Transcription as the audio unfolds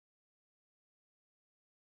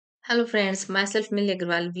Hello friends, myself Millie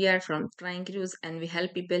Agrawal. We are from Flying Cruise and we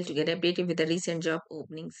help people to get updated with the recent job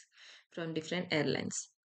openings from different airlines.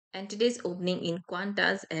 And today's opening in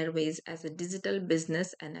Qantas Airways as a digital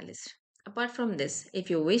business analyst. Apart from this,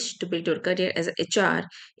 if you wish to build your career as a HR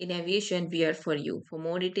in aviation, we are for you. For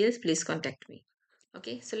more details, please contact me.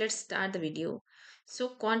 Okay, so let's start the video. So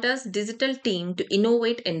Qantas digital team to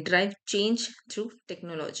innovate and drive change through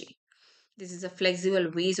technology. This is a flexible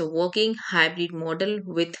ways of working hybrid model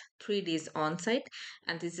with 3 days on site,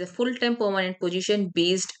 and this is a full-time permanent position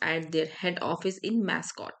based at their head office in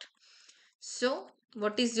Mascot. So,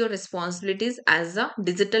 what is your responsibilities as a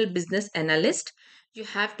digital business analyst? You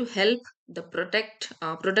have to help the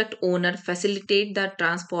product owner facilitate the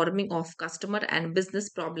transforming of customer and business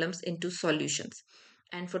problems into solutions,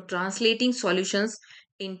 and for translating solutions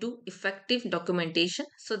into effective documentation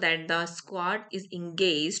so that the squad is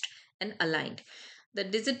engaged and aligned. The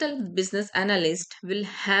digital business analyst will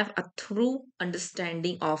have a thorough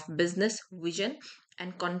understanding of business vision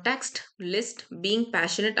and context list, being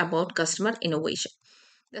passionate about customer innovation.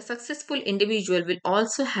 The successful individual will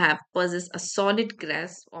also have possess a solid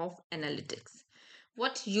grasp of analytics.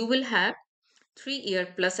 What you will have 3 year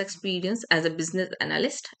plus experience as a business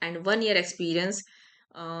analyst and 1 year experience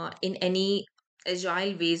in any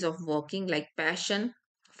agile ways of working, like passion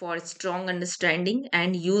for strong understanding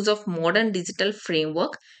and use of modern digital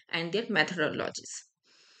framework and their methodologies.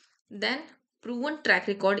 Then, proven track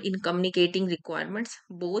record in communicating requirements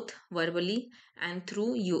both verbally and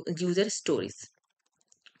through user stories.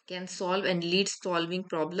 Can solve and lead solving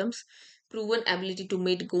problems. Proven ability to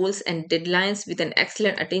meet goals and deadlines with an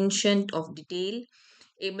excellent attention of detail.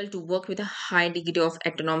 Able to work with a high degree of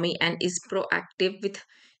autonomy and is proactive with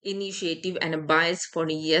initiative and a bias for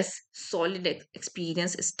yes, solid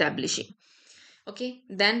experience establishing. Okay,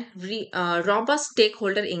 then robust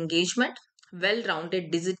stakeholder engagement, well-rounded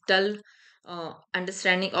digital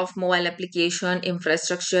understanding of mobile application,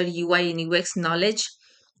 infrastructure, UI and UX knowledge,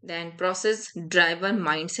 then process driven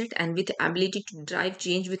mindset and with ability to drive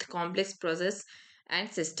change with complex process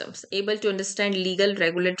and systems, able to understand legal,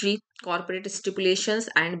 regulatory, corporate stipulations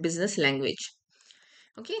and business language.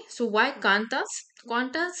 Okay, so why Qantas?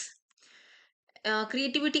 Qantas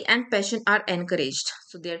creativity and passion are encouraged.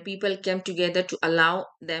 So their people came together to allow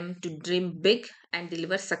them to dream big and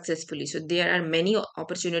deliver successfully. So there are many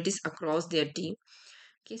opportunities across their team.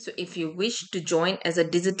 Okay, so if you wish to join as a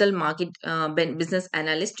digital market business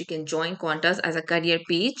analyst, you can join Qantas as a career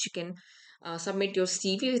page. You can submit your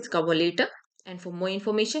CV with cover letter. And for more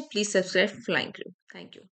information, please subscribe Flying Crew.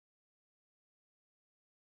 Thank you.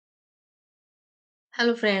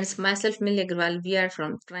 Hello friends, myself Millie Agrawal. We are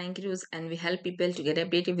from Flying Cruise and we help people to get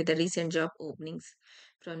updated with the recent job openings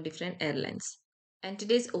from different airlines. And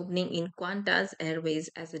today's opening in Qantas Airways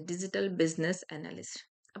as a digital business analyst.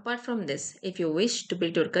 Apart from this, if you wish to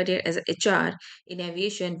build your career as a HR in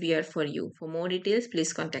aviation, we are for you. For more details,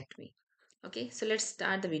 please contact me. Okay, so let's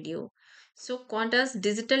start the video. So Qantas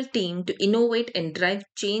digital team to innovate and drive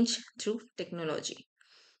change through technology.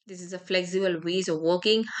 This is a flexible ways of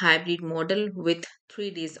working hybrid model with 3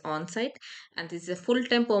 days on site, and this is a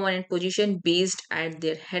full-time permanent position based at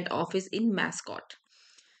their head office in Mascot.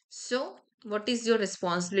 So, what is your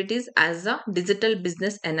responsibilities as a digital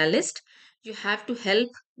business analyst? You have to help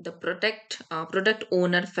the product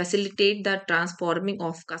owner facilitate the transforming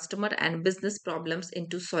of customer and business problems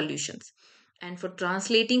into solutions, and for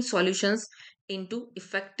translating solutions into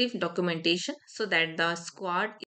effective documentation so that the squad